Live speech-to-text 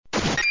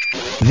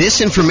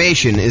This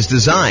information is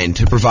designed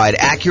to provide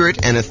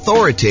accurate and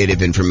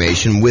authoritative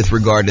information with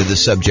regard to the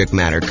subject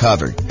matter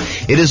covered.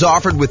 It is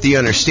offered with the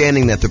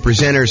understanding that the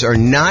presenters are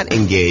not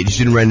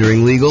engaged in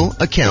rendering legal,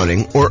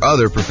 accounting, or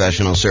other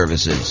professional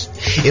services.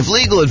 If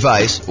legal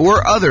advice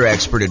or other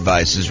expert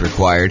advice is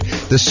required,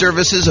 the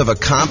services of a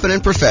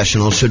competent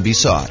professional should be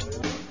sought.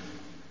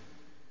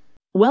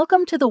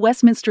 Welcome to the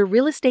Westminster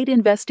Real Estate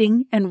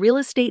Investing and Real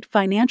Estate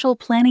Financial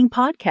Planning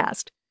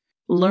Podcast.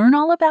 Learn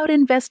all about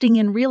investing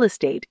in real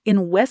estate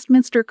in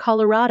Westminster,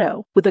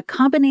 Colorado, with a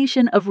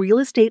combination of real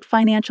estate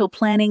financial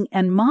planning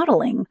and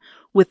modeling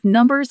with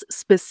numbers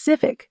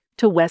specific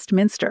to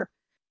Westminster,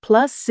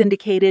 plus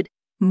syndicated,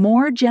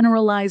 more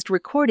generalized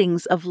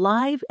recordings of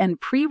live and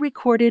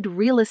pre-recorded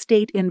real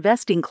estate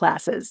investing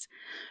classes,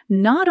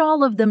 not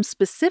all of them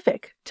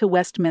specific to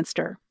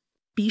Westminster.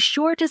 Be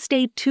sure to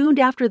stay tuned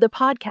after the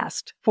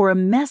podcast for a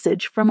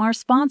message from our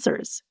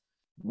sponsors.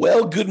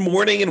 Well, good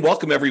morning and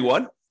welcome,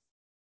 everyone.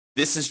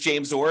 This is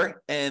James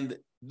Orr, and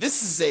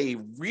this is a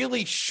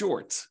really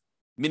short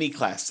mini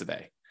class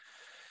today.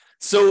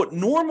 So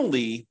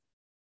normally,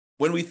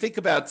 when we think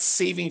about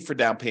saving for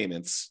down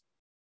payments,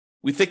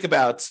 we think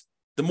about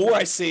the more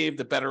I save,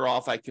 the better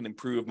off I can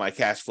improve my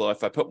cash flow.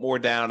 If I put more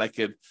down, I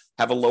could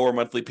have a lower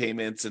monthly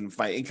payment, and if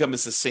my income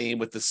is the same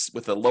with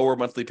a lower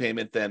monthly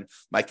payment, then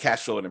my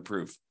cash flow would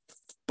improve.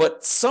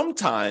 But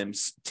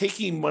sometimes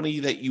taking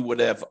money that you would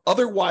have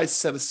otherwise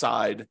set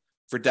aside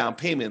for down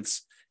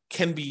payments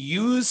can be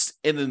used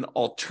in an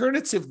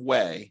alternative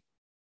way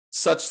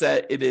such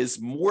that it is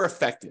more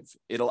effective.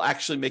 It'll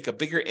actually make a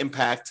bigger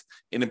impact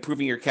in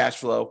improving your cash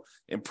flow,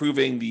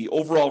 improving the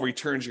overall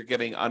returns you're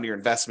getting on your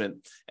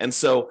investment. And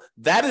so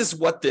that is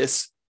what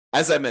this,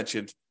 as I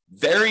mentioned,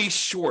 very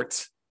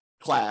short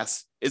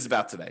class is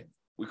about today.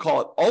 We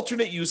call it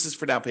alternate uses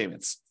for down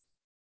payments.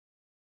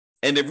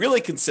 And it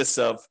really consists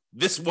of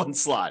this one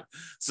slide.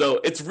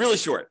 So it's really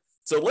short.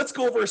 So let's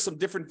go over some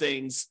different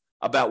things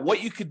about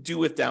what you could do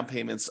with down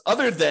payments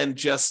other than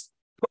just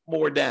put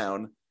more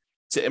down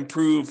to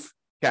improve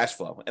cash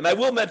flow. And I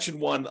will mention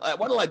one. Why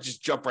don't I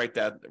just jump right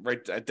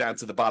down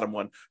to the bottom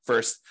one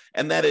first?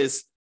 And that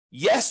is,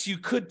 yes, you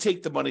could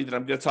take the money that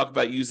I'm going to talk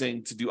about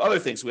using to do other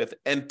things with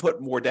and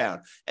put more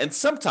down. And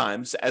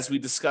sometimes, as we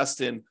discussed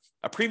in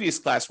a previous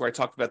class where I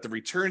talked about the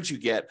returns you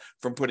get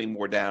from putting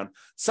more down,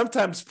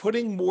 sometimes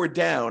putting more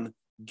down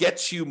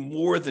gets you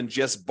more than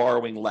just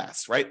borrowing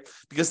less, right?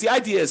 Because the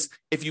idea is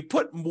if you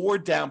put more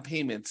down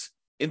payment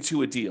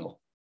into a deal,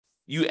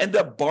 you end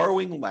up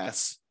borrowing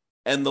less,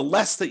 and the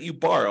less that you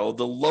borrow,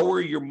 the lower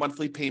your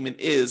monthly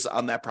payment is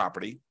on that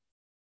property.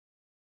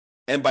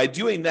 And by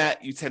doing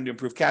that, you tend to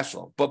improve cash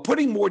flow. But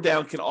putting more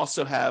down can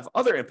also have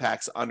other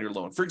impacts on your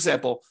loan. For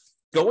example,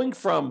 going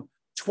from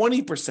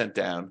 20%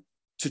 down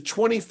to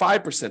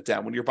 25%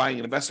 down when you're buying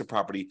an investment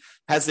property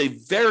has a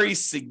very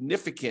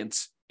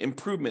significant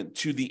improvement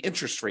to the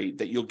interest rate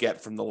that you'll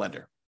get from the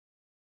lender.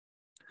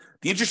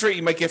 The interest rate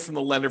you might get from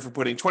the lender for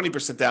putting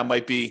 20% down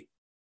might be,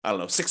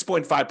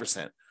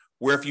 6.5%.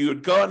 Where if you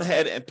had gone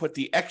ahead and put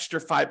the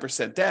extra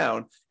 5%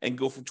 down and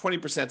go from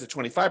 20% to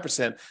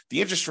 25%,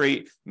 the interest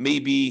rate may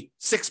be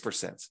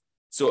 6%.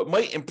 So it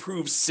might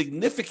improve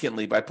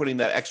significantly by putting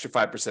that extra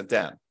 5%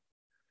 down.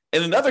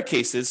 And in other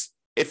cases,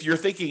 if you're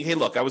thinking, hey,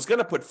 look, I was going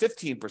to put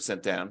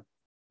 15% down,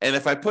 and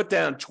if I put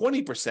down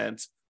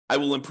 20%, I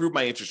will improve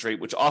my interest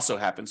rate, which also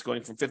happens.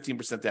 Going from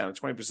 15% down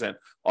to 20%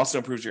 also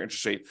improves your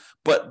interest rate.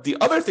 But the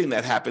other thing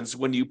that happens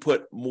when you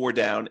put more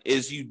down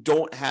is you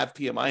don't have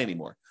PMI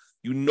anymore.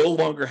 You no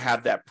longer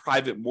have that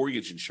private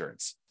mortgage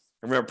insurance.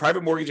 And remember,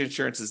 private mortgage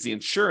insurance is the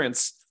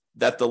insurance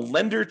that the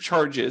lender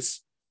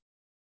charges,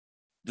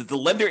 that the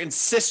lender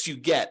insists you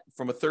get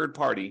from a third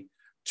party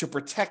to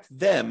protect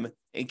them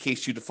in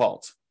case you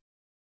default.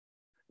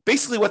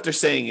 Basically, what they're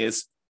saying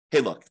is,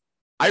 hey, look,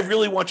 I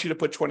really want you to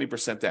put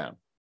 20% down.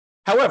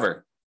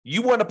 However,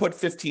 you want to put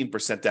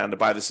 15% down to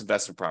buy this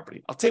investment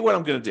property. I'll tell you what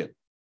I'm going to do.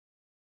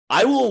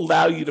 I will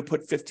allow you to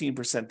put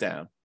 15%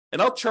 down,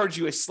 and I'll charge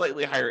you a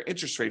slightly higher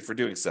interest rate for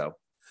doing so.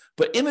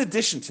 But in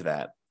addition to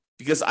that,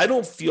 because I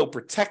don't feel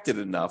protected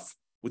enough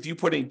with you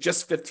putting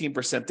just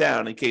 15%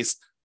 down in case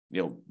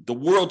the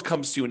world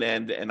comes to an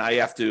end and I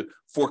have to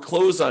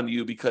foreclose on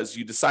you because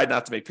you decide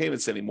not to make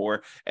payments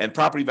anymore and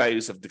property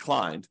values have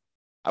declined,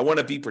 I want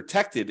to be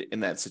protected in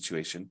that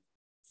situation.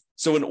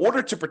 So in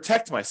order to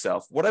protect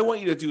myself, what I want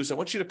you to do is I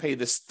want you to pay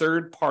this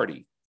third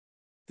party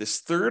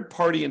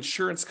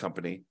insurance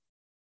company.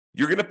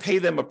 You're going to pay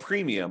them a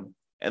premium,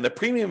 and the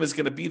premium is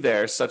going to be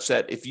there such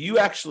that if you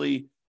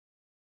actually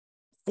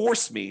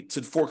force me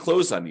to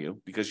foreclose on you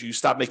because you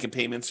stop making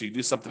payments or you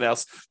do something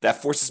else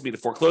that forces me to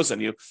foreclose on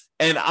you,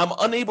 and I'm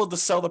unable to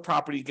sell the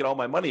property, get all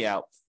my money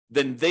out,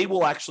 then they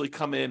will actually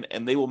come in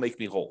and they will make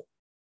me whole.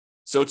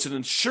 So it's an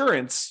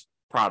insurance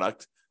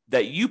product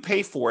that you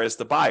pay for as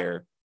the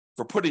buyer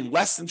for putting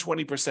less than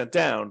 20%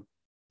 down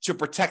to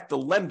protect the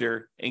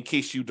lender in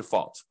case you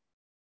default.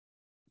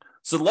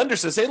 So the lender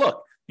says, hey,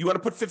 look, You want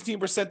to put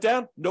 15%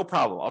 down? No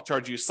problem. I'll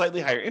charge you a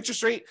slightly higher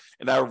interest rate,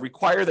 and I will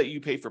require that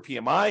you pay for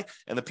PMI,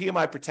 and the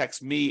PMI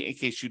protects me in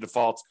case you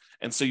default.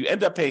 And so you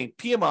end up paying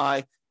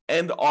PMI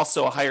and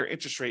also a higher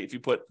interest rate if you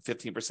put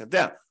 15%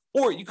 down.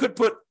 Or you could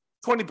put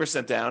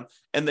 20% down,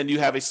 and then you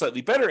have a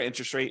slightly better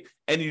interest rate,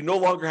 and you no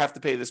longer have to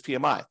pay this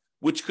PMI,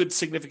 which could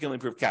significantly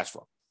improve cash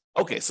flow.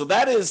 Okay, so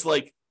that is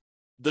like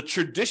the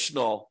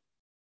traditional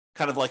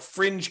kind of like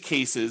fringe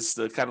cases,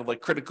 the kind of like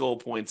critical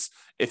points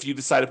if you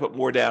decide to put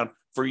more down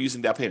for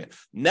using down payment.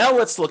 Now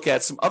let's look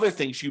at some other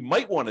things you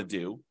might want to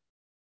do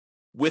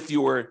with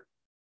your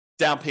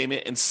down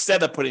payment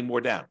instead of putting more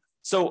down.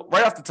 So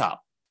right off the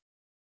top,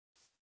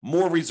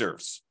 more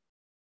reserves.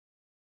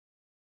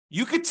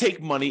 You could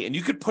take money and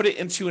you could put it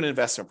into an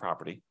investment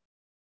property.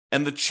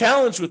 And the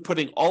challenge with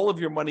putting all of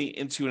your money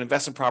into an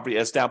investment property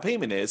as down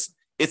payment is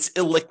it's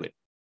illiquid.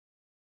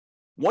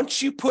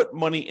 Once you put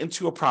money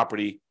into a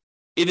property,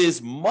 it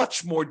is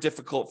much more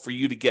difficult for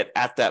you to get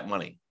at that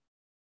money.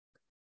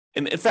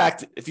 And in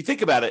fact, if you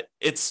think about it,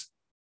 it's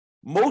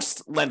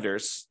most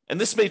lenders, and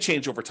this may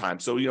change over time.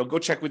 So, go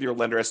check with your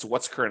lender as to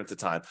what's current at the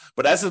time.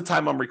 But as of the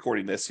time I'm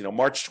recording this,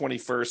 March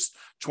 21st,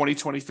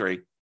 2023,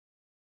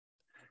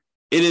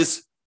 it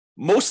is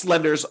most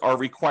lenders are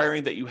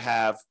requiring that you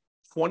have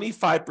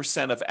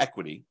 25% of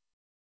equity.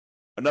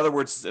 In other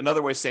words,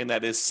 another way of saying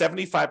that is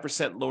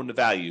 75% loan to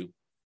value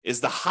is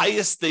the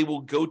highest they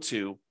will go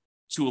to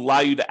allow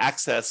you to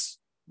access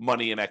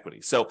money and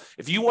equity. So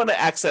if you want to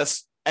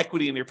access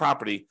equity in your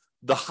property,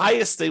 the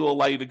highest they will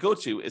allow you to go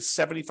to is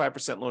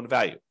 75% loan to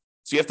value.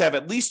 So you have to have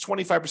at least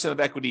 25% of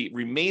equity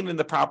remain in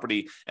the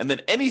property, and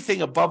then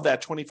anything above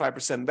that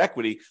 25% of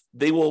equity,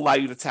 they will allow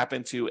you to tap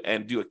into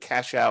and do a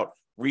cash out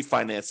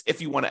refinance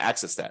if you want to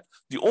access that.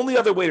 The only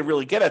other way to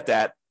really get at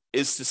that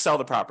is to sell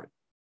the property.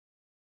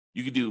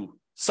 You could do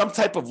some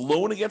type of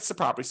loan against the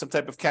property, some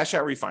type of cash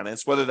out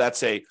refinance, whether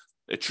that's a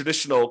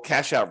traditional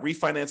cash out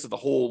refinance of the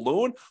whole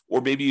loan, or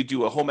maybe you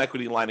do a home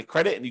equity line of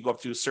credit and you go up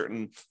to a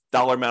certain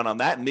dollar amount on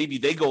that, and maybe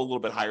they go a little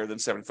bit higher than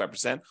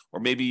 75%, or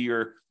maybe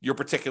your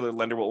particular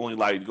lender will only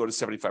allow you to go to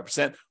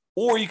 75%,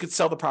 or you could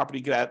sell the property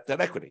and get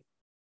that equity.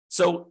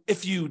 So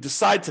if you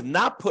decide to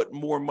not put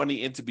more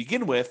money in to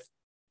begin with,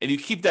 and you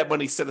keep that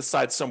money set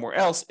aside somewhere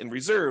else in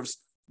reserves,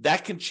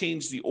 that can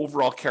change the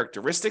overall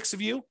characteristics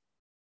of you.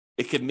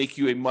 It can make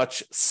you a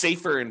much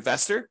safer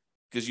investor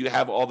because you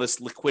have all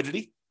this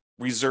liquidity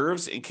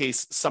reserves in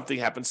case something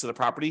happens to the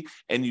property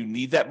and you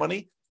need that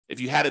money. If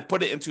you had to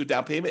put it into a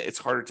down payment, it's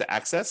harder to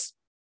access.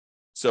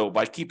 So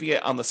by keeping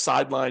it on the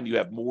sideline, you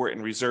have more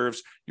in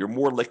reserves, you're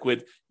more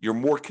liquid, you're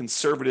more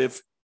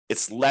conservative,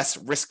 it's less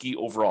risky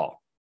overall.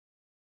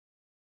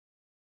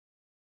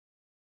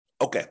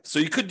 Okay, so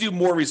you could do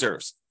more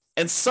reserves.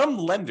 And some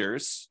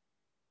lenders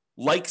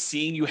like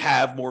seeing you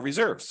have more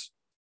reserves.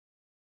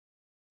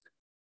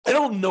 I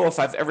don't know if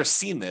I've ever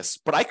seen this,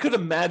 but I could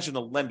imagine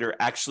a lender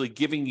actually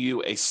giving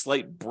you a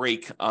slight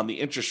break on the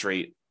interest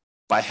rate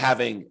by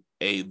having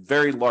a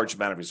very large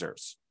amount of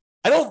reserves.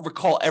 I don't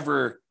recall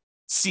ever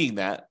seeing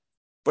that,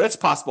 but it's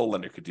possible a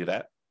lender could do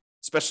that,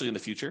 especially in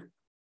the future,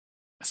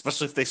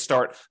 especially if they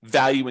start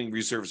valuing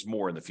reserves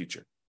more in the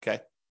future,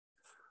 okay?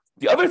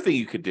 The other thing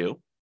you could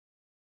do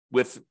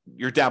with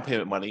your down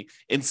payment money,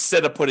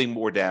 instead of putting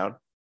more down,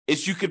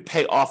 is you could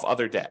pay off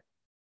other debt.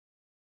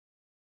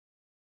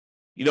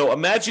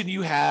 Imagine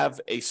you have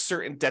a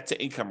certain debt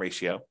to income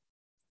ratio,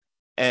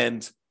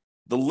 and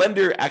the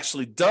lender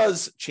actually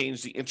does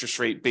change the interest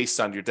rate based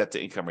on your debt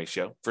to income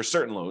ratio for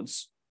certain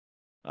loans.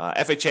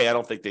 FHA, I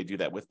don't think they do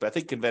that with, but I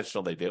think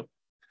conventional they do.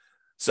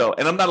 So,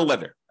 and I'm not a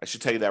lender. I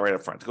should tell you that right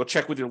up front. Go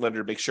check with your lender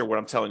to make sure what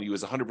I'm telling you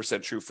is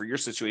 100% true for your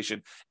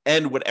situation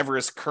and whatever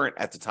is current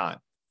at the time.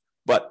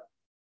 But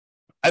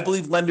I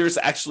believe lenders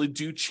actually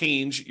do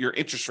change your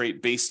interest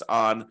rate based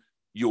on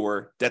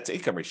your debt to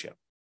income ratio.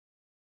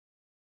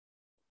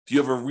 If you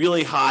have a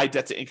really high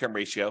debt to income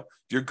ratio, if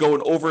you're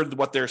going over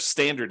what their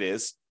standard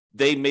is,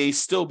 they may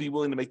still be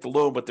willing to make the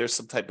loan, but there's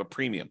some type of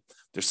premium.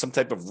 There's some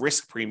type of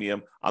risk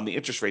premium on the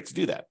interest rate to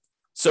do that.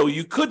 So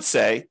you could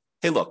say,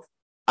 hey, look,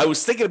 I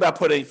was thinking about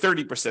putting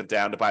 30%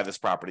 down to buy this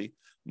property.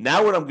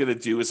 Now what I'm going to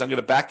do is I'm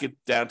going to back it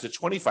down to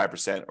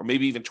 25% or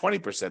maybe even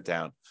 20%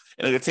 down.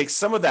 And I'm going to take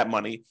some of that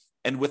money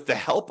and with the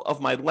help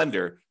of my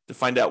lender to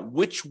find out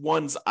which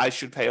ones I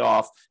should pay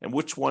off and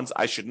which ones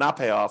I should not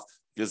pay off,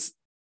 because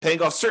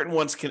paying off certain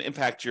ones can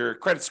impact your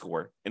credit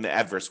score in an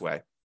adverse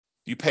way.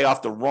 You pay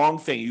off the wrong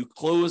thing. You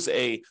close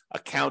a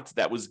account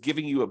that was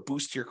giving you a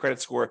boost to your credit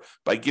score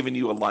by giving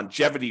you a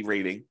longevity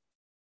rating.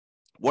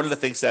 One of the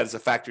things that is a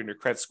factor in your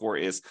credit score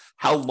is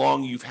how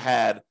long you've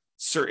had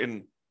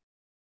certain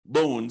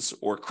loans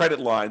or credit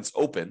lines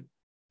open.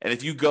 And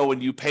if you go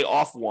and you pay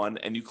off one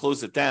and you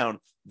close it down,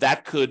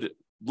 that could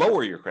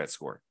lower your credit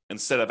score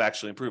instead of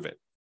actually improve it.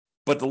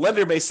 But the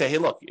lender may say, hey,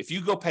 look, if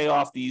you go pay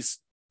off these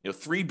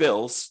 3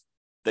 bills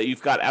that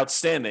you've got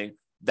outstanding,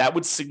 that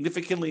would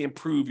significantly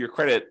improve your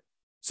credit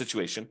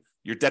situation,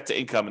 your debt to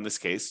income in this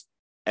case,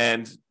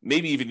 and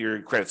maybe even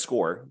your credit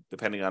score,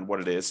 depending on what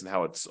it is and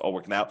how it's all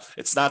working out.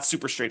 It's not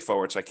super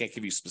straightforward, so I can't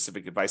give you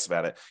specific advice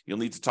about it. You'll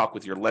need to talk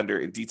with your lender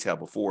in detail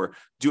before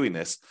doing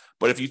this.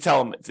 But if you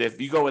tell them, if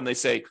you go and they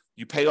say,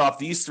 you pay off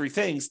these 3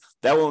 things,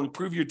 that will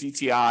improve your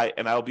DTI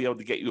and I'll be able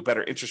to get you a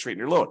better interest rate in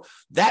your loan.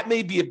 That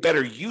may be a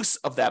better use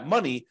of that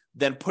money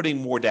than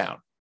putting more down.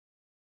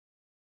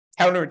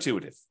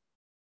 Counterintuitive.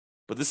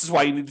 But this is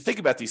why you need to think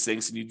about these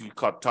things and you need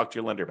to talk to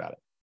your lender about it.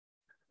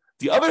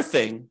 The other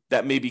thing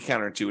that may be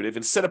counterintuitive,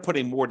 instead of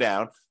putting more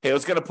down, hey, I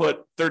was going to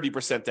put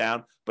 30%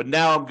 down, but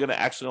now I'm going to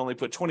actually only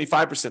put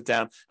 25%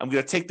 down. I'm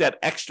going to take that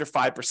extra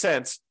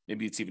 5%,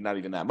 maybe it's even not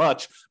even that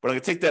much, but I'm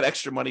going to take that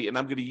extra money and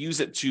I'm going to use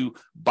it to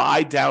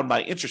buy down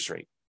my interest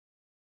rate.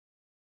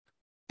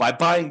 By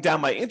buying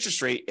down my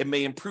interest rate, it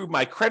may improve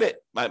my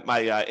credit,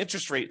 my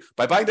interest rate.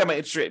 By buying down my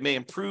interest rate, it may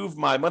improve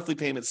my monthly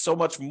payments so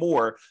much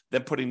more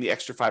than putting the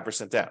extra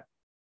 5% down.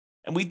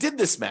 And we did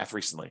this math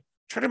recently.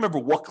 Trying to remember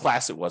what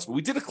class it was, but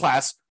we did a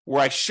class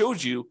where I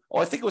showed you,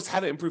 I think it was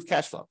how to improve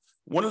cash flow.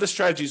 One of the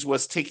strategies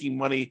was taking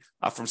money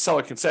from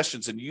seller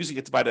concessions and using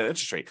it to buy down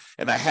interest rate.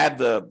 And I had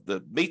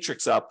the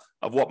matrix up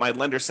of what my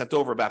lender sent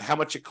over about how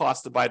much it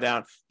costs to buy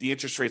down the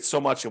interest rate so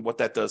much and what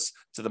that does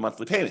to the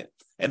monthly payment.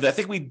 And I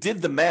think we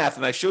did the math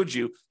and I showed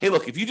you, hey,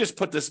 look, if you just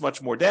put this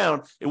much more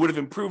down, it would have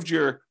improved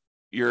your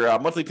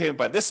monthly payment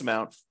by this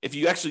amount. If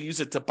you actually use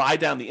it to buy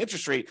down the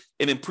interest rate,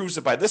 it improves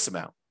it by this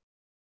amount.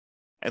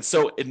 And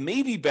so it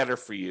may be better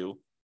for you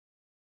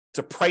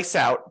to price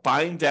out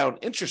buying down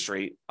interest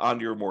rate on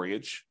your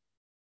mortgage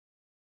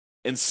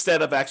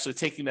instead of actually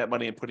taking that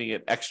money and putting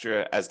it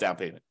extra as down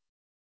payment.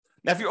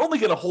 Now, if you're only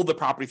going to hold the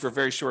property for a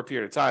very short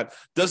period of time,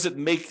 does it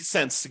make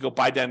sense to go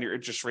buy down your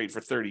interest rate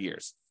for 30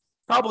 years?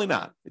 Probably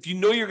not. If you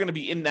know you're going to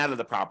be in and out of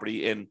the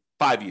property in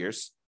 5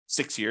 years,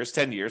 6 years,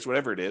 10 years,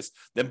 whatever it is,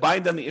 then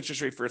buying down the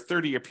interest rate for a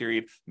 30-year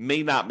period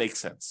may not make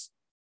sense.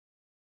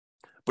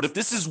 But if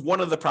this is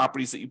one of the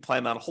properties that you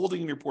plan on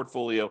holding in your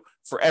portfolio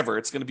forever,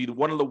 it's going to be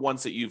one of the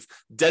ones that you've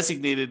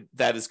designated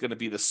that is going to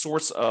be the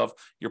source of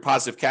your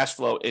positive cash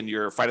flow in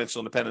your financial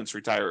independence,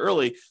 retire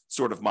early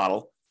sort of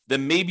model,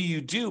 then maybe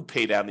you do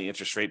pay down the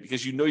interest rate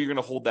because you know you're going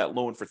to hold that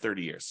loan for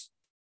 30 years.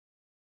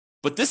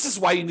 But this is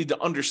why you need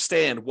to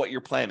understand what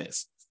your plan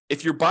is.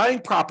 If you're buying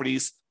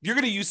properties, you're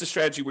going to use the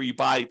strategy where you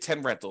buy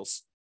 10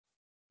 rentals,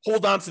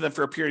 hold on to them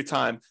for a period of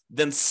time,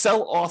 then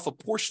sell off a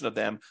portion of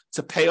them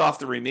to pay off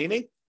the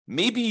remaining.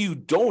 Maybe you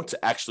don't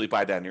actually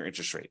buy down your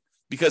interest rate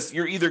because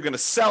you're either going to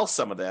sell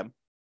some of them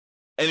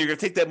and you're going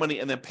to take that money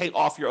and then pay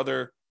off your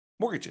other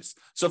mortgages.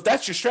 So if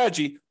that's your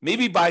strategy,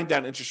 maybe buying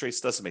down interest rates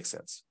doesn't make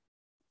sense.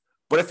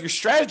 But if your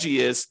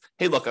strategy is,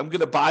 hey, look, I'm going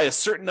to buy a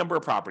certain number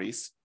of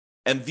properties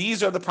and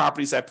these are the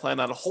properties I plan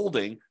on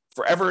holding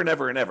forever and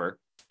ever and ever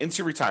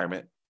into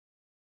retirement,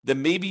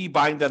 then maybe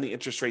buying down the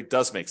interest rate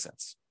does make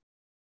sense.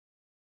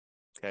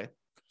 Okay.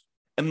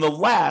 And the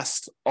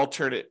last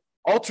alternate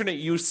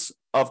use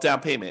of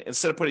down payment,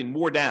 instead of putting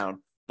more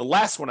down, the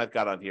last one I've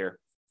got on here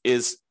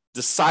is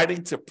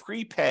deciding to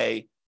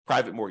prepay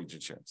private mortgage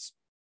insurance.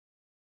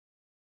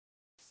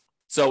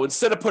 So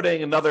instead of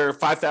putting another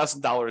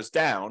 $5,000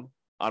 down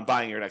on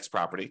buying your next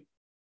property,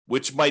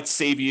 which might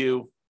save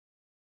you,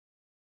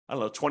 I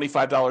don't know,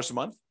 $25 a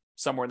month,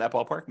 somewhere in that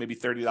ballpark, maybe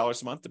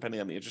 $30 a month,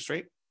 depending on the interest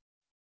rate,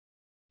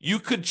 you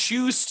could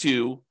choose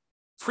to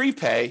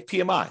prepay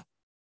PMI.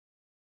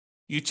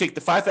 You take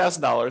the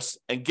 $5,000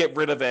 and get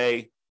rid of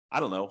a, I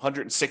don't know,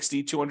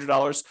 $160,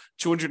 $200,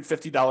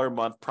 $250 a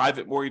month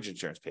private mortgage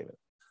insurance payment.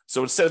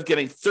 So instead of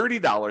getting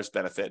 $30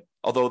 benefit,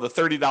 although the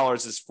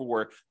 $30 is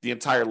for the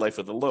entire life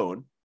of the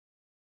loan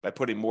by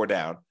putting more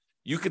down,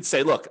 you could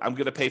say, look, I'm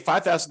going to pay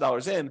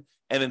 $5,000 in,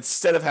 and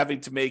instead of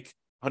having to make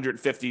 $150,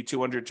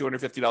 $200,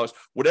 $250,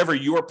 whatever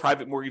your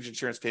private mortgage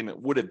insurance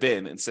payment would have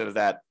been, instead of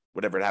that,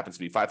 whatever it happens to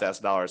be,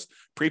 $5,000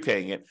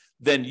 prepaying it,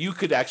 then you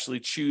could actually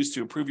choose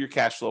to improve your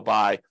cash flow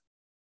by,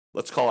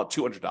 let's call it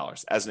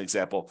 $200 as an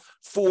example,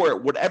 for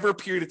whatever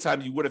period of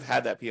time you would have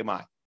had that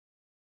PMI.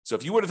 So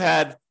if you would have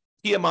had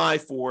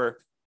PMI for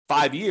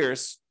 5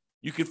 years,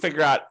 you could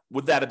figure out,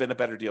 would that have been a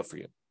better deal for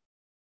you?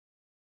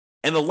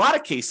 In a lot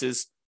of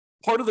cases,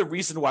 part of the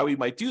reason why we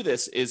might do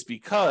this is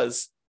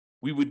because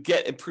we would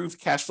get improved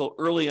cash flow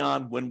early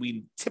on when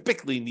we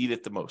typically need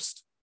it the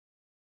most.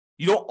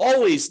 You don't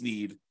always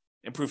need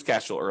improved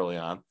cash flow early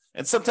on.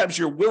 And sometimes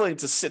you're willing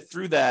to sit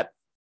through that,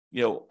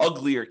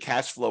 uglier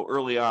cash flow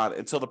early on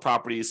until the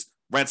property's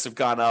rents have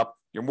gone up.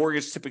 Your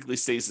mortgage typically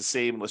stays the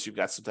same unless you've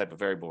got some type of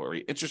variable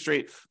rate interest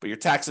rate, but your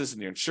taxes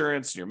and your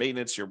insurance, and your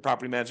maintenance, your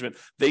property management,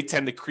 they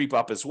tend to creep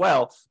up as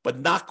well, but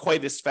not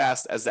quite as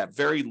fast as that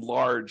very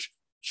large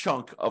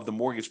chunk of the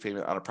mortgage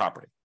payment on a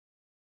property.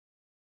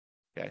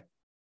 Okay.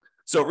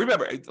 So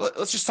remember,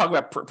 let's just talk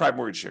about private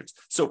mortgage insurance.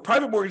 So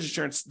private mortgage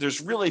insurance,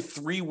 there's really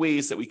 3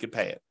 ways that we could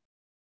pay it.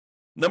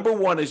 Number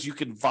one is you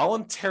can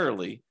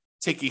voluntarily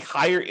take a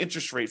higher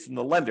interest rate from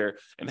the lender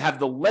and have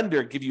the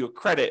lender give you a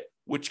credit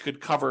which could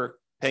cover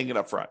paying it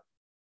up front.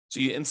 So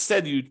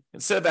instead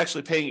of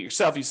actually paying it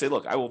yourself, you say,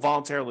 look, I will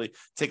voluntarily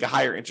take a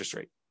higher interest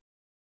rate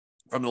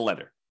from the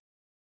lender.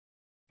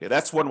 Okay,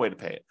 that's one way to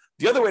pay it.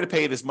 The other way to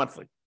pay it is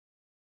monthly.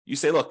 You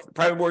say, look, the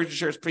private mortgage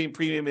insurance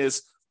premium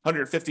is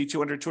 $150,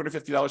 $200,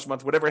 $250 a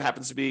month, whatever it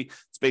happens to be.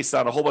 It's based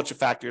on a whole bunch of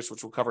factors,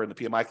 which we'll cover in the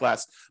PMI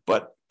class.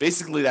 But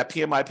basically, that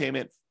PMI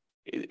payment,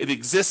 it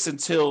exists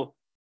until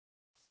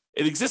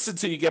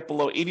you get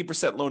below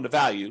 80% loan to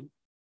value,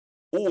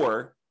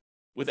 or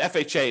with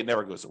FHA, it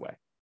never goes away.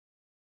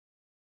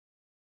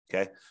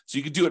 Okay, so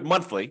you can do it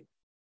monthly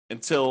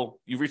until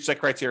you reach that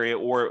criteria,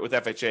 or with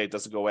FHA, it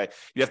doesn't go away.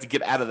 You have to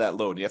get out of that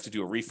loan. You have to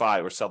do a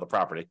refi or sell the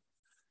property,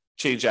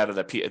 change out of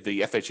the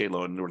FHA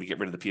loan in order to get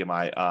rid of the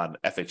PMI on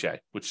FHA,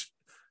 which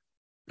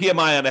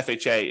PMI on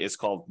FHA is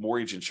called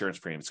mortgage insurance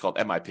premium. It's called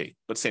MIP,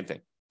 but same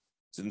thing.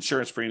 It's an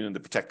insurance premium to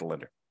protect the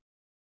lender.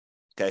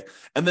 Okay.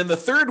 And then the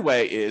third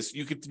way is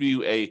you could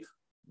do a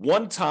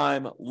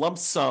one-time lump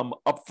sum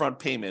upfront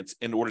payment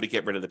in order to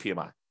get rid of the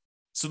PMI.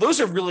 So those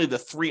are really the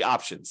three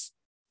options.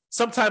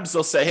 Sometimes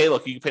they'll say, hey,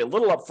 look, you can pay a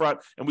little upfront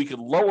and we could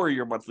lower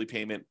your monthly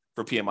payment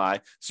for PMI.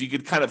 So you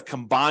could kind of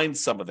combine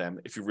some of them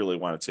if you really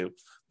wanted to.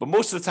 But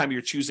most of the time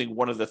you're choosing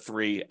one of the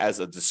three as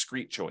a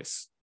discrete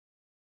choice.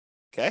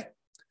 Okay.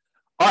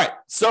 All right.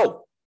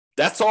 So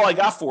that's all I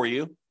got for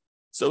you.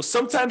 So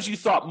sometimes you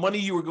thought money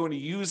you were going to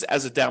use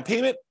as a down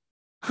payment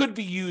could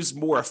be used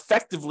more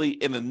effectively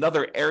in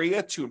another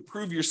area to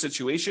improve your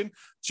situation,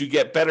 to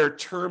get better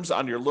terms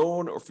on your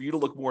loan, or for you to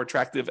look more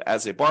attractive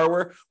as a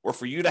borrower, or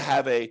for you to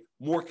have a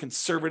more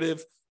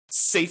conservative,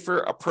 safer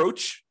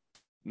approach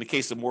in the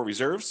case of more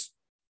reserves.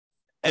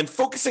 And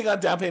focusing on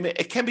down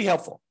payment, it can be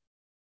helpful,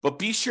 but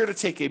be sure to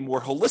take a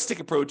more holistic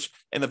approach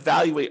and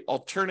evaluate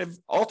alternate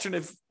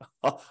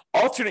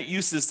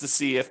uses to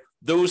see if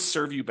those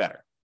serve you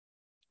better.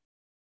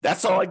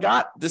 That's all I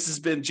got. This has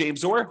been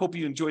James Orr. Hope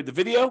you enjoyed the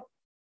video.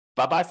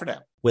 Bye-bye for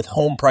now. With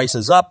home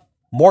prices up,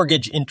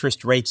 mortgage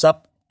interest rates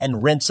up,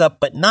 and rents up,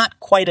 but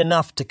not quite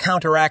enough to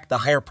counteract the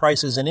higher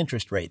prices and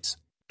interest rates,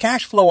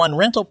 cash flow on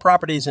rental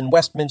properties in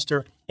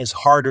Westminster is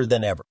harder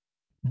than ever.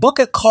 Book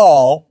a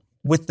call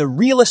with the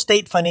Real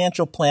Estate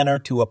Financial Planner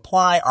to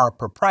apply our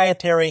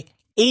proprietary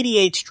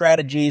 88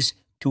 strategies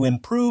to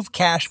improve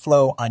cash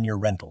flow on your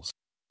rentals.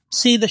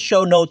 See the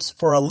show notes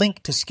for a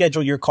link to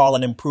schedule your call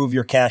and improve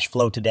your cash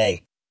flow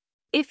today.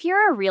 If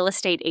you're a real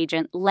estate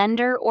agent,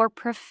 lender, or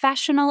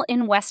professional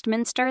in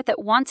Westminster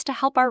that wants to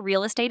help our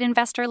real estate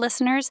investor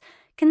listeners,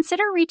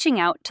 consider reaching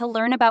out to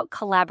learn about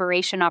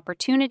collaboration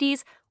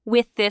opportunities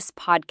with this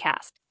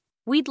podcast.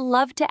 We'd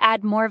love to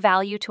add more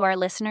value to our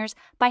listeners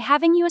by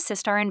having you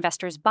assist our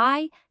investors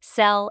buy,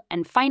 sell,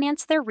 and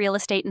finance their real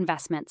estate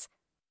investments.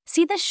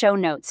 See the show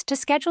notes to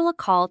schedule a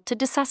call to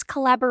discuss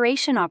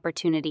collaboration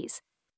opportunities.